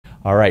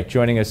All right,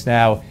 joining us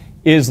now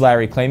is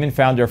Larry Klayman,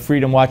 founder of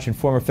Freedom Watch and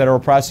former federal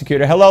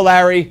prosecutor. Hello,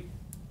 Larry.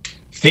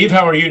 Steve,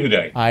 how are you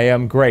today? I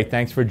am great.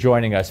 Thanks for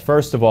joining us.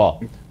 First of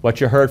all,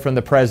 what you heard from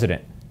the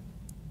president.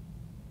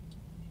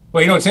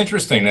 Well, you know, it's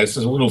interesting. This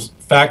is a little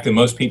fact that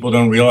most people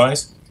don't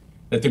realize,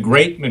 that the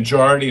great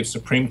majority of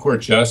Supreme Court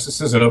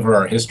justices over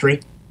our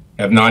history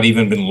have not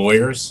even been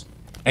lawyers.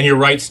 And you're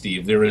right,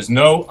 Steve. There is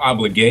no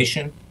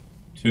obligation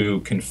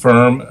to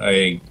confirm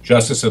a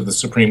justice of the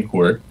Supreme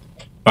Court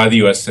by the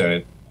U.S.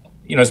 Senate.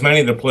 You know, as many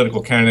of the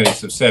political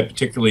candidates have said,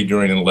 particularly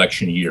during an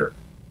election year,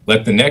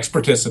 let the next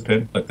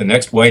participant, let the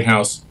next White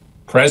House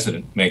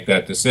president make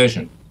that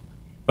decision.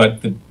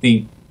 But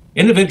the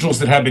individuals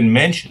that have been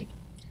mentioned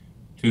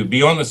to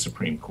be on the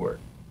Supreme Court,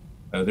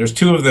 there's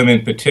two of them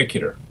in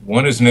particular.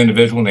 One is an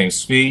individual named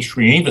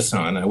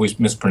Srinivasan. I always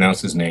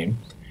mispronounce his name.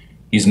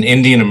 He's an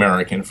Indian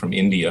American from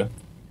India.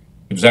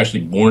 He was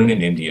actually born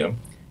in India.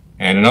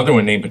 And another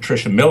one named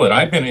Patricia Millett.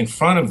 I've been in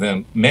front of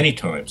them many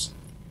times.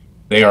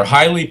 They are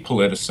highly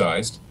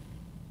politicized.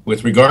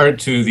 With regard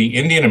to the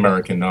Indian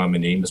American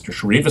nominee, Mr.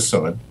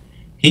 Srinivasan,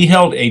 he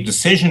held a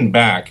decision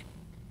back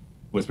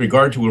with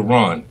regard to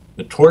Iran,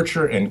 the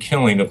torture and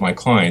killing of my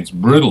clients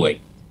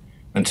brutally,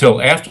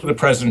 until after the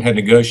president had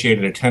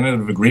negotiated a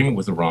tentative agreement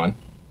with Iran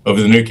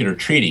over the nuclear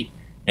treaty,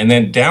 and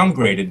then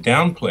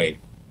downplayed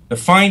the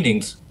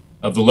findings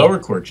of the lower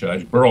court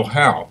judge, Burl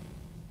Howe,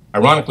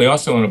 ironically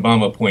also an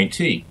Obama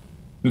appointee,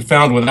 who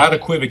found without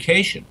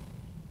equivocation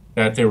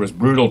that there was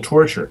brutal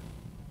torture.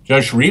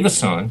 Judge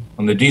Srinivasan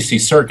on the D.C.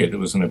 Circuit, it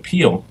was an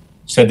appeal,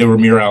 said there were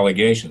mere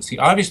allegations. He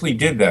obviously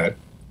did that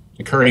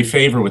to curry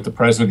favor with the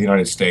President of the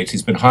United States.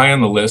 He's been high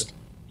on the list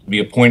to be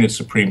appointed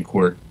Supreme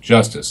Court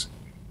Justice.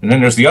 And then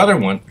there's the other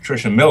one,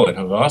 Patricia Millett,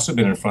 who I've also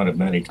been in front of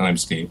many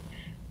times, Steve,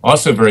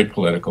 also very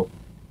political.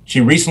 She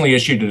recently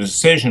issued a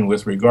decision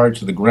with regard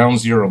to the Ground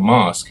Zero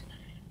Mosque.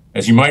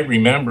 As you might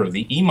remember,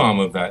 the imam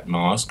of that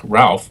mosque,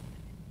 Ralph,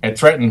 had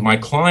threatened my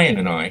client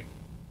and I.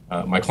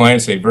 My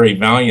client's a very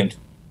valiant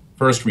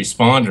first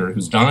responder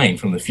who's dying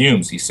from the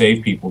fumes. He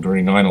saved people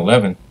during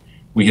 9/11.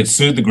 We had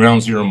sued the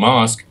Ground Zero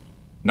Mosque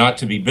not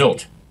to be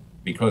built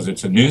because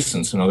it's a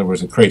nuisance. In other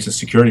words, it creates a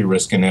security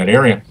risk in that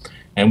area.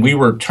 And we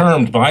were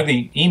termed by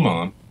the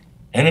imam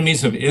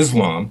enemies of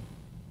Islam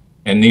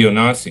and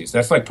neo-Nazis.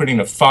 That's like putting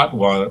a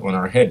fatwa on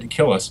our head to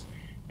kill us.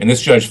 And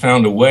this judge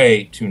found a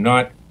way to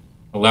not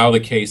allow the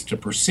case to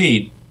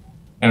proceed.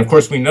 And of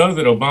course, we know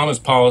that Obama's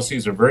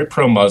policies are very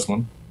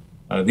pro-Muslim.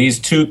 These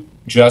two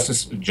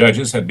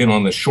judges have been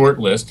on the short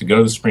list to go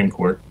to the Supreme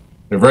Court.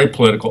 They're very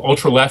political,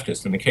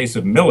 ultra-leftist. In the case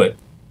of Millett,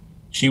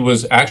 she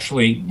was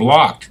actually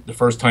blocked the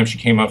first time she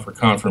came up for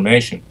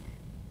confirmation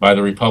by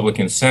the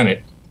Republican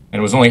Senate. And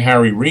it was only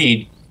Harry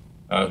Reid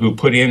who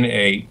put in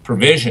a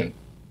provision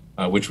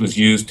which was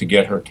used to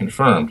get her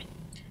confirmed.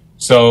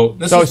 So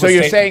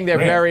you're saying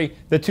they're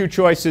the two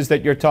choices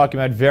that you're talking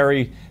about,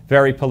 very,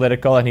 very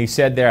political. And he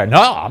said there,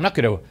 no, I'm not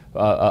going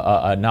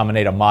to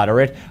nominate a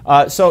moderate.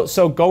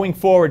 So going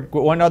forward,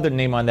 one other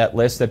name on that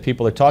list that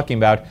people are talking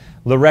about,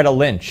 Loretta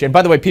Lynch. And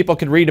by the way, people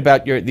can read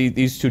about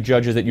these two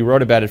judges that you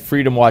wrote about at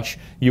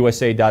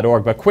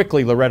freedomwatchusa.org. But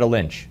quickly, Loretta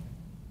Lynch.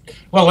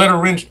 Well,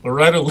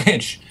 Loretta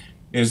Lynch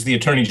is the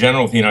Attorney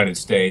General of the United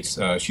States.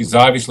 She's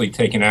obviously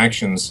taken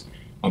actions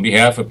on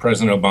behalf of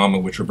President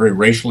Obama, which are very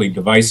racially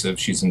divisive.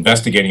 She's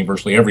investigating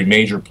virtually every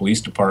major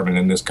police department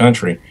in this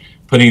country,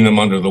 putting them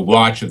under the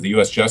watch of the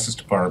U.S. Justice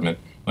Department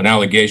on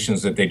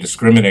allegations that they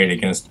discriminate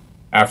against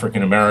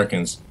African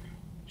Americans.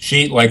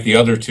 She, like the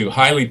other two,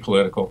 highly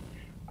political.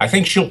 I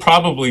think she'll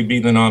probably be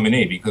the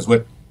nominee because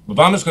what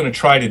Obama's going to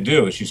try to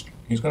do is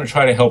he's going to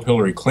try to help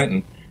Hillary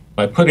Clinton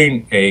by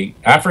putting a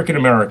African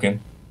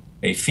American,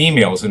 a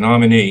female, as a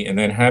nominee, and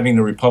then having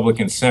the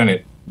Republican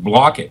Senate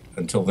block it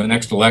until the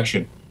next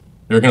election.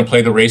 They're going to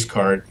play the race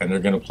card and they're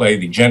going to play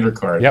the gender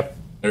card. Yep.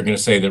 They're going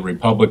to say that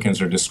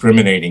Republicans are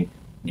discriminating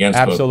against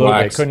both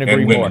blacks and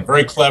women.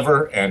 Very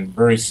clever and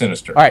very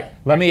sinister. All right,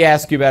 let me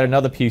ask you about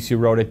another piece you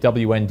wrote at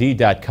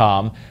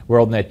WND.com,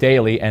 WorldNet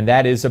Daily, and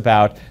that is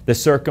about the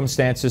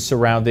circumstances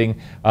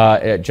surrounding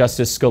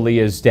Justice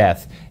Scalia's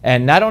death.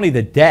 And not only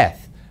the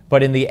death,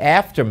 but in the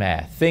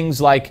aftermath,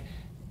 things like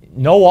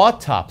no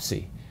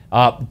autopsy,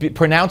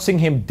 pronouncing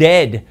him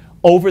dead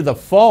over the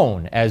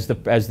phone, as the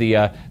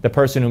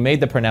person who made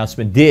the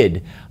pronouncement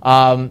did.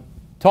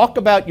 Talk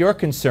about your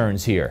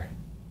concerns here.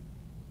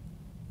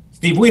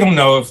 Steve, we don't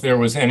know if there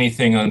was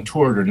anything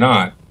untoward or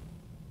not,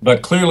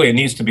 but clearly it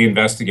needs to be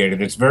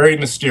investigated. It's very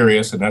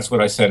mysterious, and that's what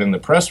I said in the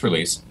press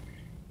release,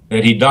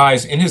 that he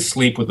dies in his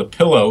sleep with a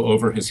pillow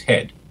over his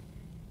head.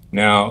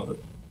 Now,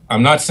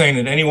 I'm not saying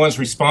that anyone's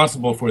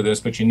responsible for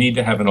this, but you need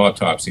to have an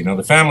autopsy. Now,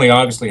 the family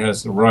obviously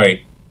has the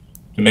right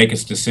to make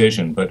its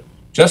decision, but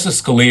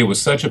Justice Scalia was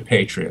such a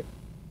patriot.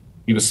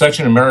 He was such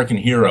an American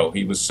hero.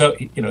 He was so,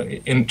 you know,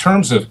 in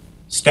terms of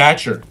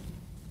stature,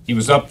 he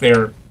was up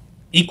there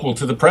equal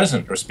to the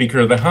president or Speaker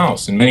of the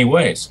House in many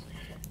ways.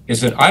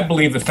 Is that I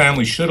believe the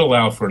family should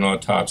allow for an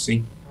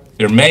autopsy.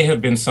 There may have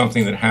been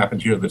something that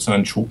happened here that's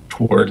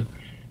untoward.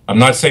 I'm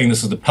not saying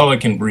this is the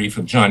Pelican brief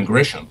of John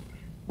Grisham,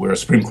 where a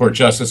Supreme Court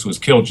justice was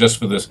killed just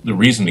for the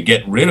reason to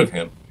get rid of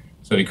him,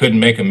 so he couldn't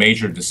make a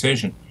major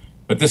decision.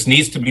 But this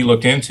needs to be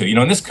looked into. You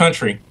know, in this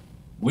country,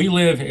 we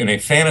live in a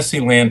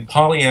fantasyland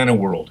Pollyanna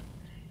world.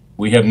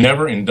 We have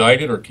never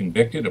indicted or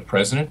convicted a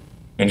president.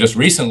 And just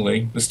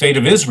recently, the state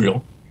of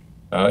Israel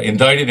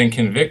indicted and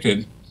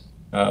convicted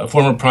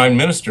former Prime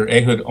Minister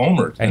Ehud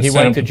Olmert. And he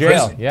went to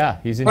jail. Prison. Yeah,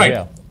 he's in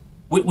jail.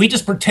 We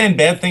just pretend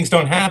bad things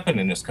don't happen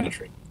in this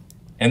country.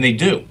 And they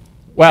do.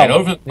 Well, and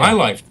over my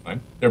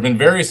lifetime, there have been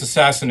various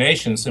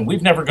assassinations, and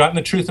we've never gotten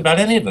the truth about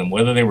any of them,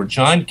 whether they were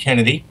John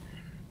Kennedy,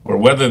 or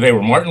whether they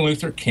were Martin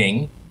Luther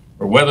King,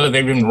 or whether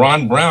they were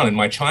Ron Brown in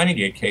my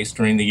Chinagate case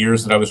during the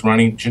years that I was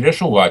running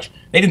Judicial Watch.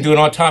 They didn't do an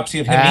autopsy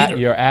of him either.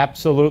 You're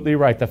absolutely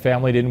right. The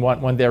family didn't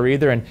want one there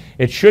either, and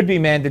it should be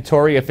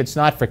mandatory if it's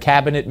not for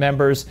cabinet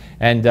members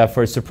and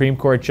for Supreme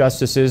Court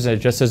justices,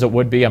 just as it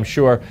would be, I'm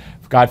sure,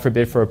 God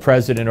forbid, for a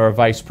president or a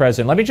vice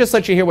president. Let me just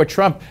let you hear what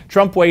Trump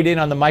weighed in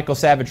on the Michael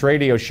Savage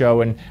radio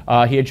show, and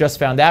he had just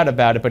found out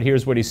about it, but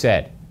here's what he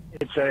said.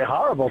 It's a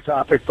horrible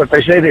topic, but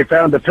they say they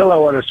found a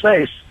pillow on his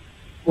face,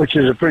 which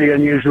is a pretty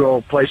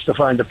unusual place to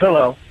find a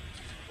pillow.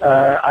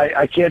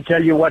 I can't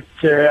tell you what,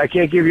 I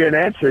can't give you an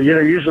answer. You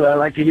know, usually I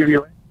like to give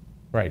you.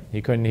 Right,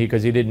 he couldn't,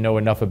 because he didn't know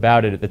enough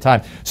about it at the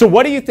time. So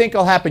what do you think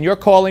will happen? You're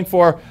calling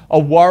for a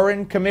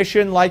Warren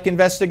Commission-like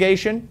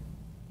investigation?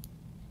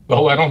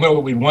 Well, I don't know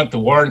what we want the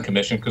Warren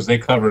Commission, because they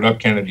covered up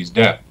Kennedy's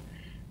death.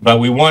 But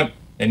we want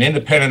an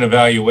independent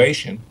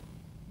evaluation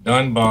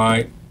done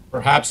by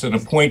perhaps an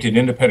appointed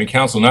independent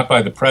counsel, not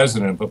by the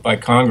president, but by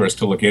Congress,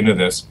 to look into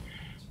this.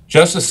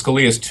 Justice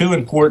Scalia is too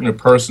important a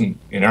person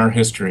in our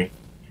history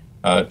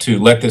to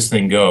let this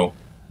thing go.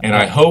 And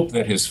I hope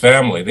that his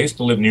family, they used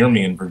to live near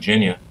me in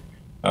Virginia,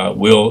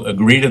 will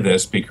agree to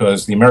this,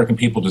 because the American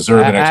people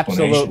deserve an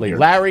explanation. Absolutely. Here.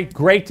 Larry,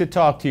 great to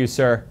talk to you,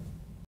 sir.